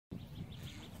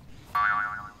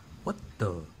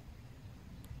upto.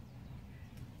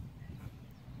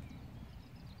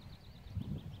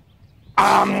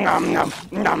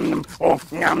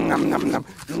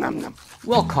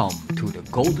 Welcome to the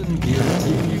Golden Gear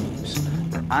Reviews,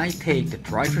 where I take the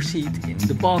driver's seat in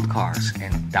the Bond cars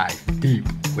and dive deep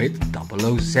with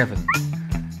 007.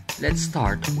 Let's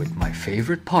start with my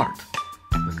favorite part,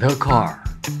 the car.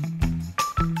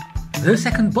 The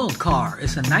second Bond car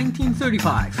is a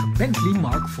 1935 Bentley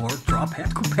Mark IV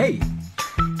drop-head coupe.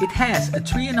 It has a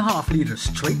 3.5-liter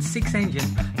straight-six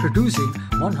engine producing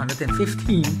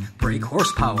 115 brake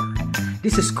horsepower.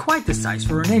 This is quite the size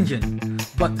for an engine,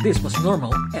 but this was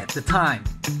normal at the time.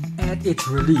 At its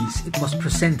release, it was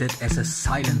presented as a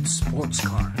silent sports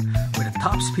car with a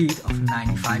top speed of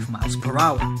 95 miles per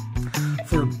hour.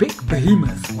 For a big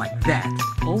behemoth like that,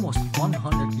 almost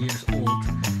 100 years old,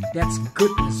 that's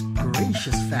goodness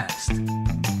gracious fast.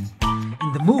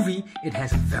 In the movie, it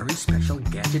has a very special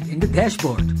gadget in the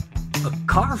dashboard, a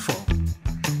car phone.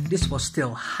 This was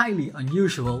still highly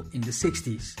unusual in the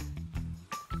 60s.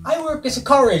 I worked as a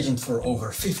car agent for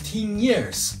over 15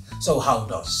 years, so how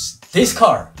does this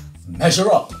car measure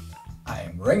up?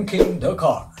 I'm ranking the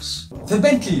cars. The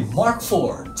Bentley Mark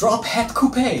IV drop-head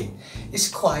coupe is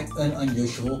quite an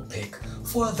unusual pick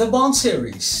for the Bond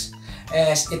series,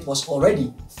 as it was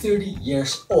already 30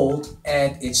 years old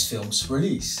at its film's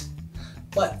release.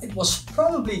 But it was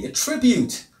probably a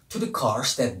tribute to the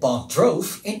cars that Bond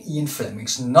drove in Ian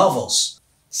Fleming's novels.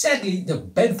 Sadly, the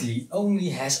Bentley only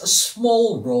has a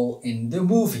small role in the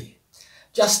movie.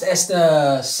 Just as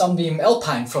the Sunbeam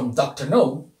Alpine from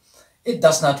Dr.no, it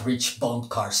does not reach Bond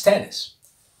car status.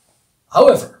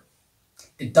 However,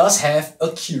 it does have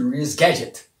a curious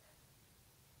gadget,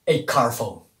 a car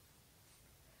phone.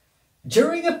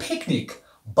 During a picnic,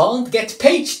 Bond gets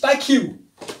paged by Q,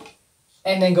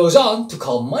 and then goes on to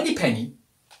call Moneypenny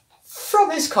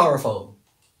from his car phone.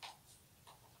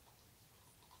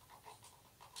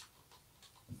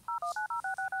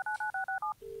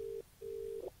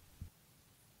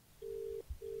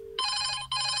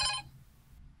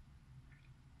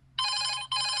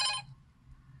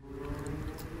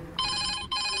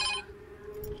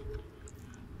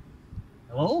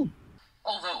 Hello?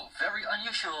 Although very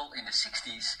unusual in the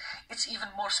 60s, it's even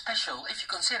more special if you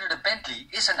consider the Bentley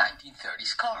is a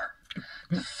 1930s car.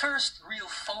 The first real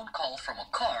phone call from a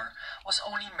car was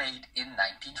only made in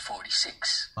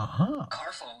 1946.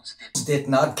 Car phones Did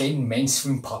not gain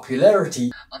mainstream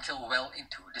popularity until well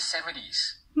into the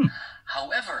 70s.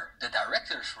 However, the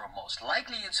directors were most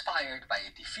likely inspired by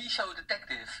a TV show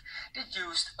detective that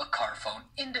used a car phone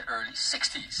in the early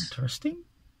 60s. Interesting.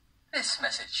 This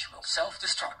message will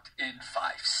self-destruct in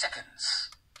 5 seconds.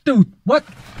 Dude, what?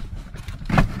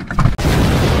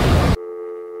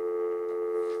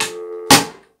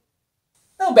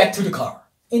 Now back to the car.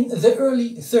 In the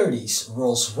early 30s,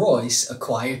 Rolls-Royce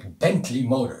acquired Bentley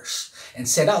Motors and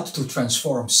set out to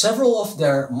transform several of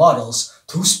their models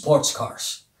to sports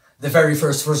cars. The very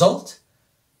first result?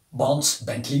 Bond's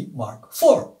Bentley Mark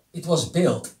IV. It was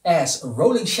built as a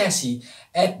rolling chassis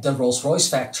at the Rolls-Royce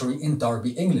factory in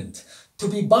Derby, England, to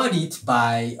be bodied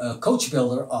by a coach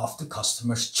builder of the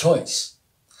customer's choice.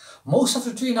 Most of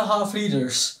the 3.5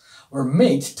 liters were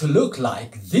made to look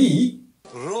like the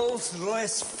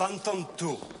Rolls-Royce Phantom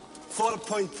 2,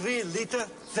 4.3 litre,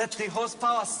 30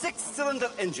 horsepower,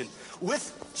 6-cylinder engine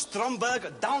with Stromberg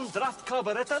downdraft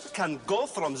carburetor, can go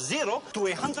from 0 to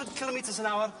 100 kilometers an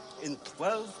hour in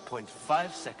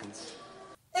 12.5 seconds.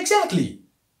 Exactly!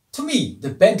 To me, the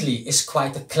Bentley is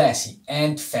quite a classy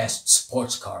and fast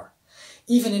sports car.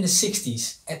 Even in the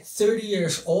 60s, at 30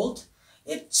 years old,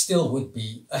 it still would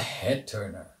be a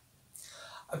head-turner.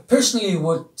 I personally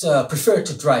would prefer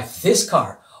to drive this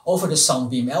car over the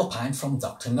Sunbeam Alpine from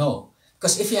Dr.no.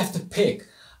 Because if you have to pick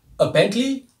a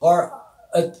Bentley or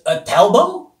a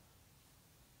Talbot,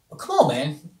 well, come on,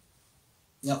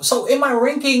 man. So in my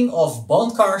ranking of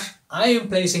Bond cars, I am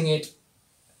placing it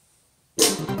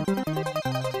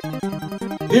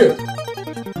here.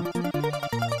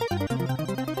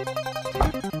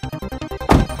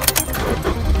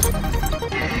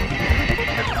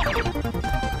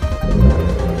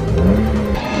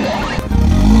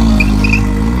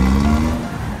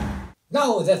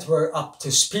 Now that we're up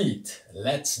to speed,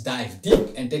 let's dive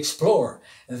deep and explore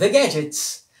the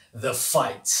gadgets, the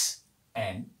fights,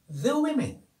 and the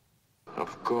women.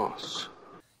 Of course.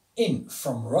 In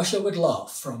From Russia with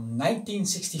Love from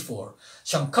 1964,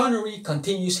 Sean Connery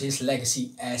continues his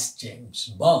legacy as James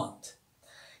Bond.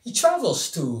 He travels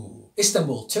to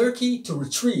Istanbul, Turkey to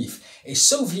retrieve a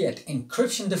Soviet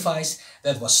encryption device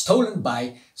that was stolen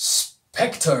by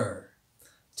Spectre.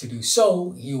 To do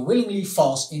so, he willingly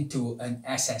falls into an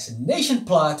assassination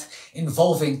plot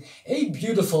involving a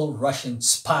beautiful Russian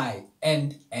spy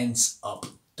and ends up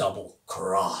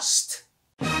double-crossed.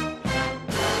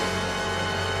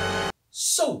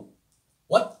 So,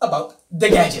 what about the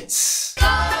gadgets?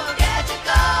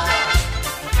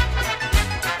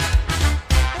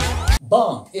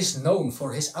 Bond is known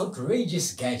for his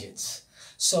outrageous gadgets,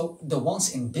 so the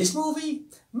ones in this movie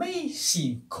may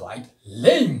seem quite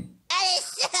lame. That is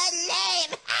so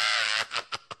lame!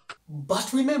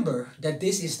 But remember that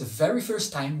this is the very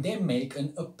first time they make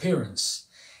an appearance.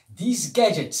 These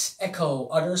gadgets echo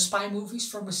other spy movies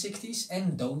from the 60s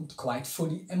and don't quite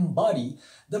fully embody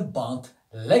the Bond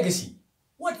legacy.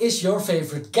 What is your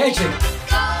favorite gadget?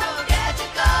 Go,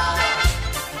 gadget, go!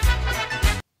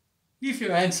 Leave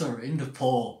your answer in the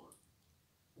poll.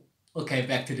 Okay,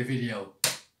 back to the video.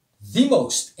 The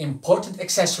most important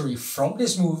accessory from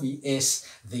this movie is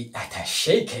the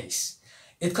attaché case.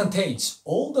 It contains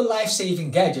all the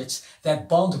life-saving gadgets that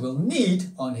Bond will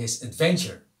need on his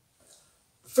adventure.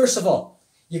 First of all,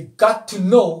 you got to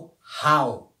know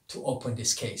how to open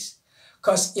this case.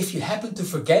 Cause if you happen to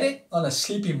forget it on a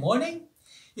sleepy morning,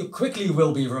 you quickly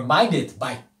will be reminded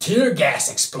by tear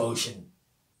gas explosion.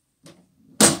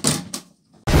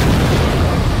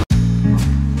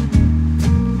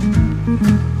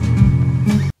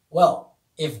 Well,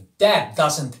 if that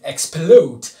doesn't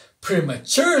explode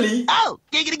prematurely, Oh!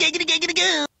 Giggity, giggity, giggity,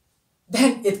 goo!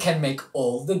 then it can make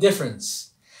all the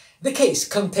difference. The case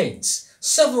contains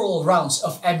several rounds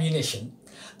of ammunition,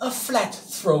 a flat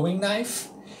throwing knife,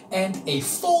 and a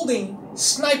folding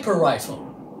sniper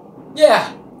rifle.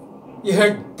 Yeah, you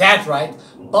heard that right.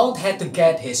 Bond had to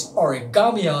get his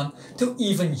origami on to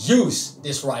even use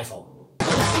this rifle.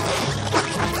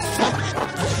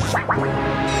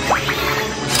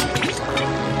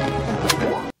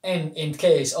 And in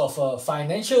case of a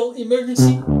financial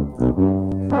emergency,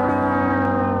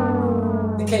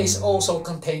 the case also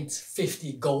contained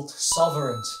 50 gold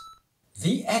sovereigns.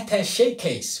 The attaché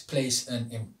case plays an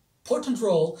important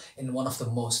role in one of the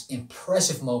most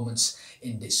impressive moments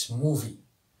in this movie.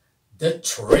 The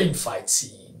train fight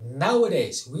scene.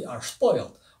 Nowadays we are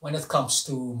spoiled when it comes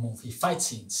to movie fight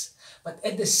scenes. But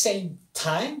at the same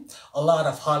time, a lot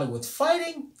of Hollywood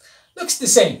fighting looks the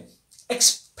same.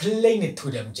 Explain it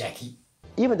to them, Jackie.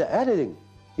 Even the editing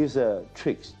is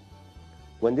tricks.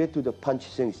 When they do the punch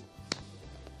things,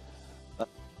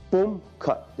 boom,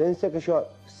 cut. Then second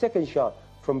shot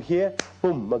from here,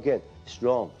 boom, again,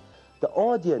 strong. The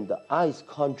audience, the eyes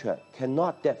contract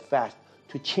cannot that fast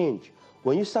to change.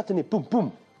 When you suddenly boom,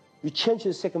 boom, you change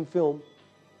the second film,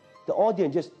 the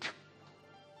audience just,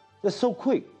 they're so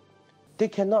quick. They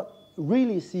cannot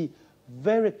really see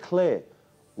very clear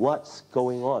what's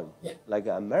going on. Yeah. Like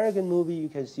an American movie, you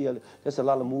can see there's a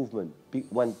lot of movement.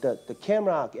 When the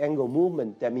camera angle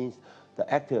movement, that means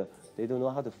the actor, they don't know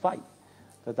how to fight.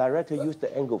 The director used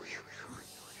the angle.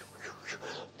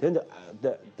 Then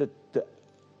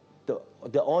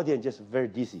the audience just very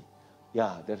dizzy.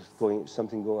 Yeah, there's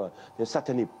something going on. Then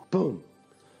suddenly, boom,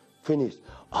 finished.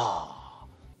 Ah.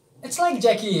 It's like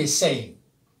Jackie is saying,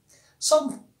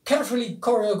 some carefully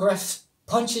choreographed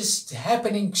punches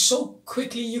happening so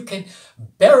quickly you can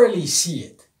barely see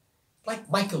it. Like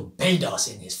Michael Bay does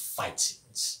in his fight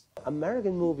scenes.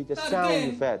 American movie, the Not sound again.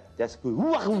 effect, that's good.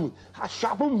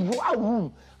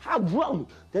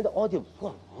 Then the audience,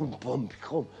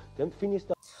 then finish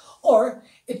the... Or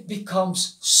it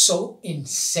becomes so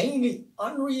insanely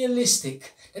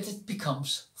unrealistic that it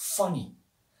becomes funny.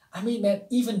 I mean, man,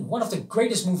 even one of the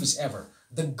greatest movies ever,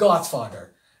 The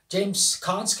Godfather, James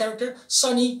Caan's character,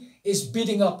 Sonny, is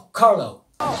beating up Carlo.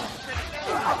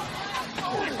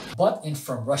 But in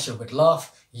From Russia with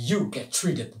Love, you get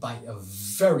treated by a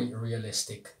very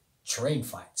realistic train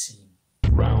fight scene.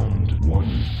 Round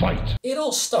one, fight. It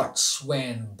all starts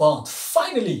when Bond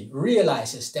finally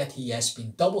realizes that he has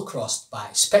been double-crossed by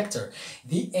Spectre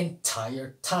the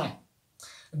entire time.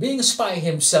 Being a spy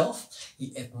himself,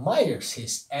 he admires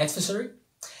his adversary,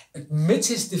 admits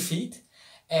his defeat,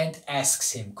 and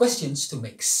asks him questions to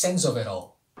make sense of it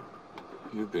all.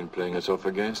 You've been playing us off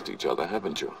against each other,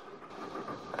 haven't you?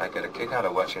 I get a kick out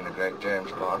of watching the great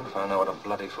James Bond find out what a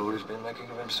bloody fool he's been making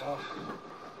of himself.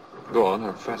 Go on,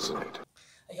 I'm fascinated.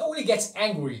 He only gets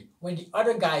angry when the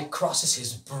other guy crosses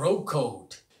his bro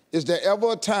code. Is there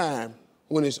ever a time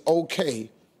when it's okay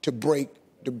to break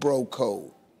the bro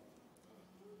code?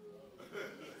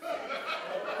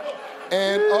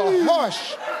 And a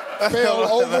hush fell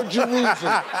over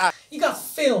Jerusalem. He got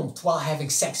filmed while having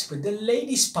sex with the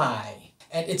lady spy,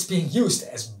 and it's being used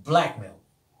as blackmail.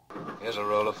 Here's a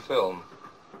roll of film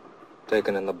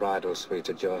taken in the bridal suite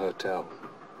at your hotel.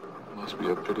 Must be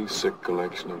a pretty sick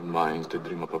collection of minds to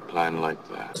dream up a plan like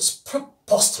that. It's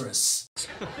preposterous.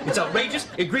 It's outrageous,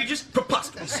 egregious,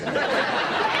 preposterous.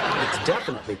 It's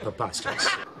definitely preposterous.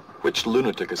 Which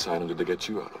lunatic asylum did they get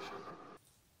you out of?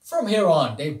 From here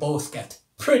on, they both get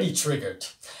pretty triggered,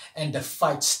 and the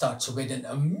fight starts with an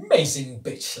amazing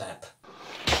bitch slap.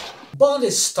 Bond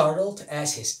is startled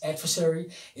as his adversary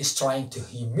is trying to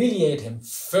humiliate him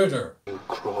further. You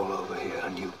crawl over here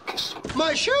and you kiss me.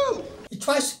 My shoe! He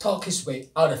tries to talk his way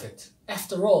out of it.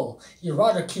 After all, he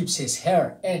rather keeps his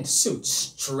hair and suit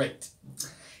straight.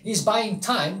 He's buying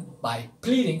time by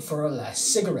pleading for a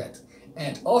last cigarette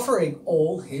and offering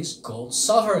all his gold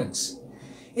sovereigns.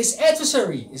 His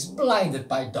adversary is blinded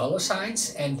by dollar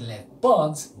signs and let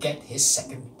Bond get his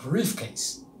second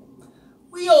briefcase.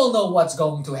 We all know what's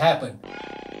going to happen.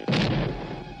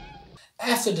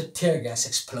 After the tear gas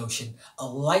explosion, a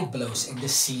light blows and the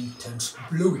scene turns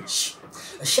bluish.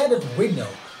 A shattered window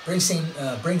brings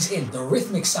in the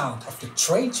rhythmic sound of the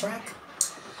train track.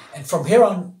 And from here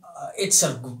on, it's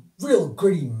a real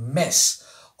gritty mess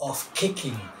of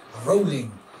kicking,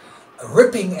 rolling,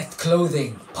 ripping at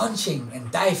clothing, punching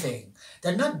and diving.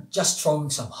 They're not just throwing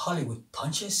some Hollywood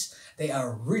punches, they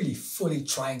are really fully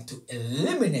trying to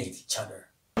eliminate each other.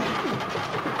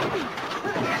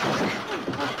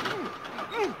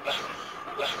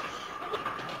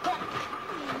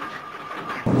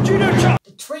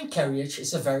 The train carriage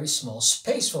is a very small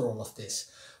space for all of this,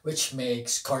 which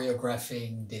makes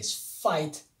choreographing this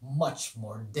fight much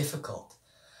more difficult.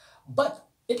 But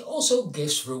it also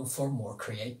gives room for more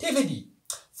creativity.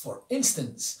 For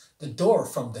instance, the door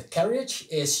from the carriage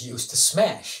is used to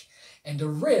smash, and the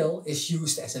rail is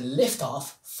used as a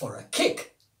lift-off for a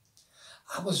kick.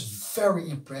 I was very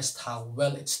impressed how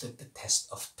well it stood the test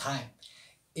of time.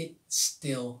 It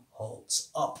still holds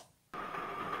up.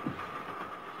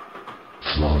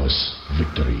 Flawless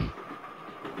victory.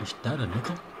 Is that a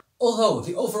nickel? Although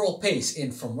the overall pace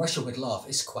in From Russia with Love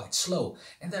is quite slow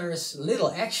and there is little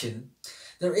action,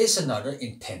 there is another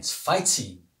intense fight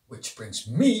scene, which brings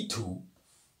me to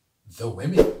the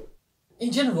women.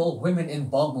 In general, women in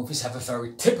Bond movies have a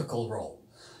very typical role.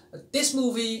 This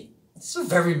movie is a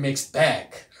very mixed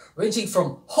bag, ranging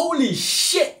from holy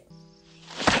shit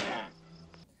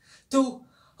to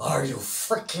are you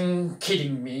freaking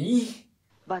kidding me?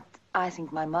 But I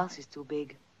think my mouth is too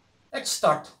big. Let's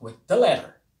start with the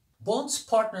latter. Bond's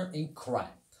partner in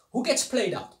crime, who gets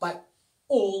played out by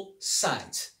all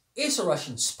sides, is a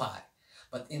Russian spy.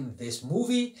 But in this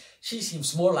movie, she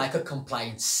seems more like a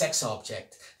compliant sex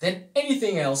object than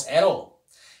anything else at all.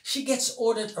 She gets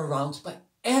ordered around by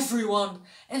everyone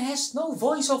and has no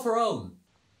voice of her own.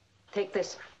 Take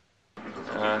this.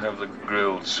 I have the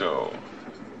grilled sole.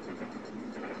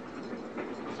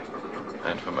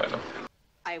 And for madam.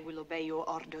 I will obey your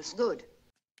orders. Good.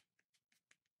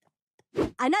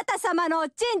 あなた様の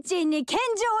チンチンに献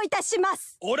上いたしま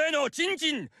す。俺のチン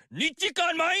チン、2時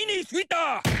間前に過ぎ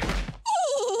た。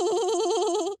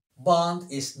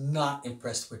Bond is not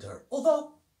impressed with her,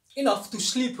 although enough to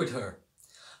sleep with her.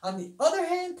 On the other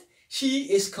hand,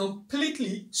 she is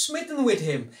completely smitten with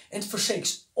him and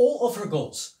forsakes all of her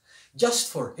goals just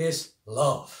for his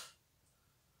love.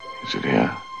 Is it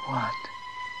here? What?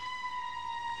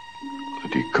 The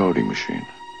decoding machine,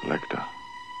 Lecter.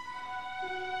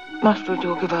 Must we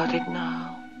talk about it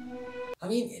now? I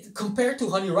mean, compared to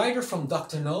Honey Rider from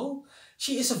Dr.no,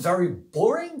 she is a very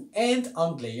boring and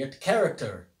unlayered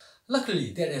character.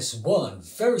 Luckily, there is one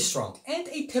very strong and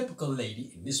atypical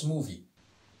lady in this movie.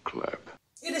 Klebb.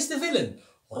 It is the villain,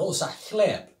 Rosa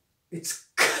Klebb. It's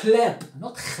Klebb,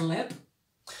 not Klebb.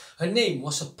 Her name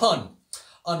was a pun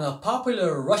on a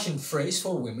popular Russian phrase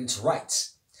for women's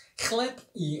rights. Klebb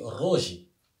I Rozi.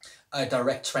 A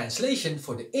direct translation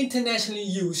for the internationally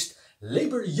used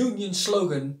labor union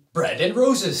slogan, Bread and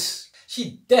Roses.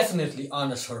 She definitely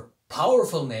honors her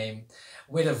powerful name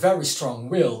with a very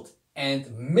strong-willed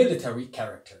and military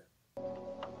character.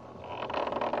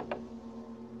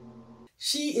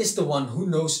 She is the one who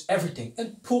knows everything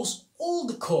and pulls all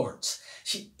the cords.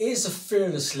 She is a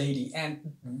fearless lady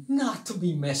and not to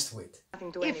be messed with.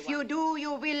 If you do,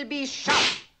 you will be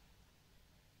shot.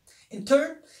 In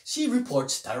turn, she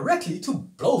reports directly to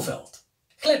Blofeld.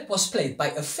 Klebb was played by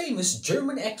a famous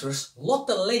German actress, Lotte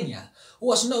Lenya, who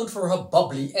was known for her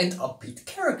bubbly and upbeat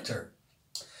character.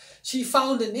 She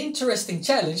found an interesting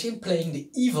challenge in playing the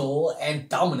evil and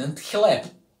dominant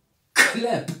Klebb.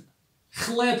 Klebb.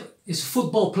 Klebb is a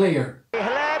football player.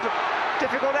 Klebb,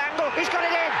 difficult angle, he's got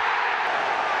it in!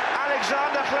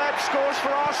 Alexander Klebb scores for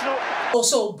Arsenal.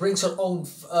 Also brings her own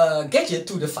gadget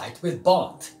to the fight with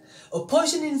Bond. A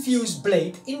poison-infused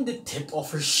blade in the tip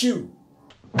of her shoe.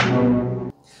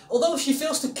 Although she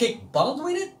fails to kick Bond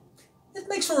with it, it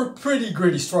makes for a pretty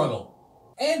gritty struggle.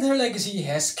 And her legacy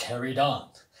has carried on.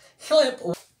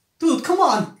 Klebb, dude, come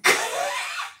on!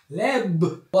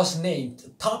 Klebb was named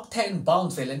top 10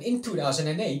 Bond villain in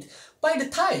 2008 by The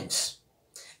Times.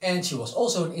 And she was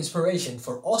also an inspiration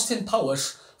for Austin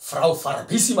Powers' Frau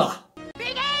Farbissima.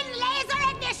 Begin laser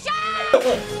ignition!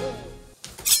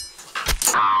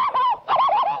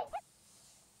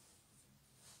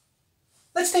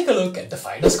 Let's take a look at the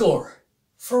final score.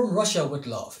 From Russia with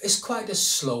Love is quite a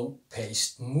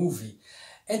slow-paced movie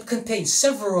and contains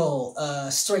several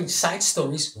strange side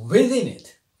stories within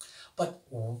it. But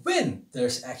when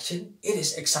there's action, it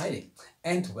is exciting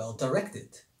and well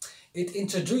directed. It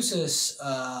introduces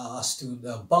us to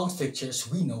the Bond fixtures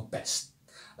we know best,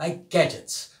 like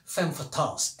gadgets, femme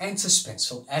fatales and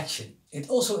suspenseful action. It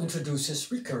also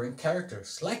introduces recurring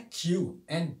characters like Q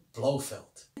and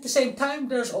Blofeld. At the same time,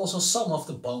 there's also some of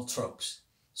the Bond tropes.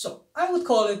 So I would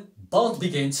call it Bond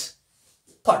Begins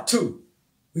Part 2.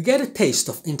 We get a taste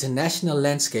of international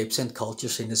landscapes and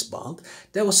cultures in this Bond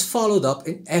that was followed up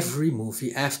in every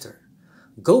movie after.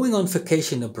 Going on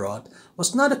vacation abroad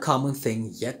was not a common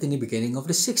thing yet in the beginning of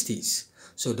the 60s,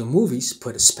 so the movies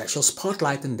put a special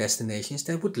spotlight on destinations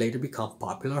that would later become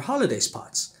popular holiday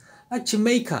spots, like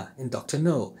Jamaica in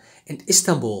Dr.no and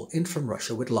Istanbul in From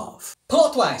Russia with Love.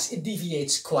 Plot-wise, it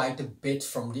deviates quite a bit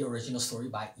from the original story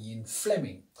by Ian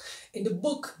Fleming. In the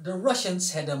book, the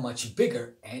Russians had a much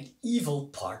bigger and evil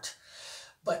part,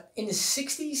 but in the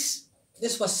 60s,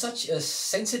 this was such a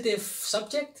sensitive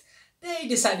subject, they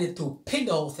decided to pin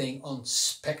the whole thing on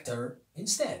Spectre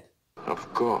instead.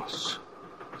 Of course,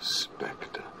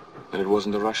 Spectre. And it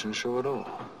wasn't a Russian show at all.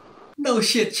 No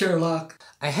shit, Sherlock.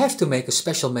 I have to make a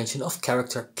special mention of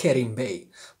character Kerim Bey,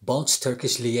 Bond's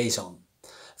Turkish liaison.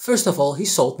 First of all, he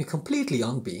sold me completely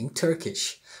on being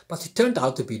Turkish, but he turned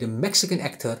out to be the Mexican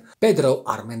actor Pedro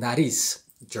Armendariz.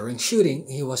 During shooting,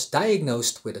 he was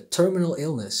diagnosed with a terminal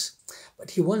illness,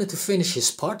 but he wanted to finish his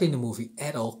part in the movie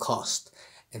at all cost,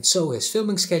 and so his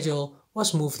filming schedule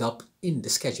was moved up in the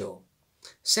schedule.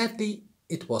 Sadly,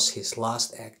 it was his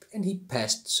last act and he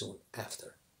passed soon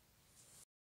after.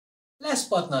 Last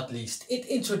but not least, it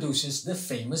introduces the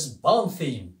famous Bond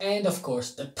theme and of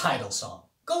course the title song.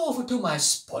 Go over to my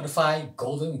Spotify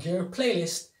Golden Gear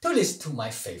playlist to listen to my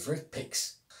favorite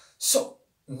picks. So,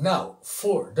 now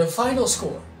for the final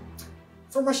score.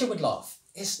 From Russia with Love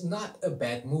is not a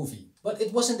bad movie, but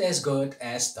it wasn't as good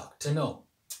as Dr.no.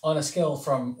 On a scale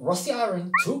from rusty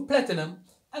iron to platinum,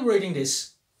 I'm rating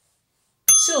this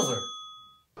silver.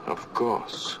 Of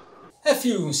course. Have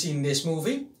you seen this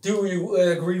movie? Do you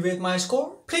agree with my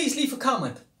score? Please leave a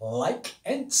comment, like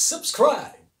and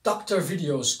subscribe. Dr.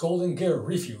 Video's Golden Gear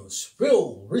reviews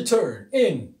will return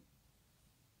in...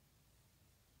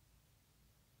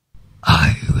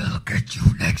 I will get you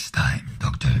next time,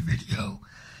 Dr. Video.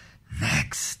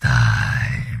 Next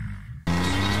time.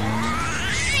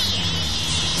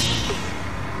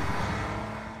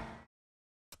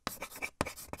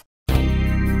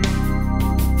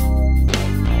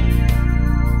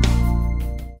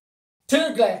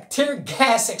 Tear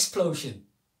gas explosion.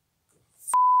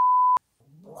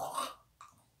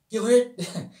 You heard?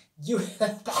 You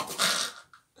heard?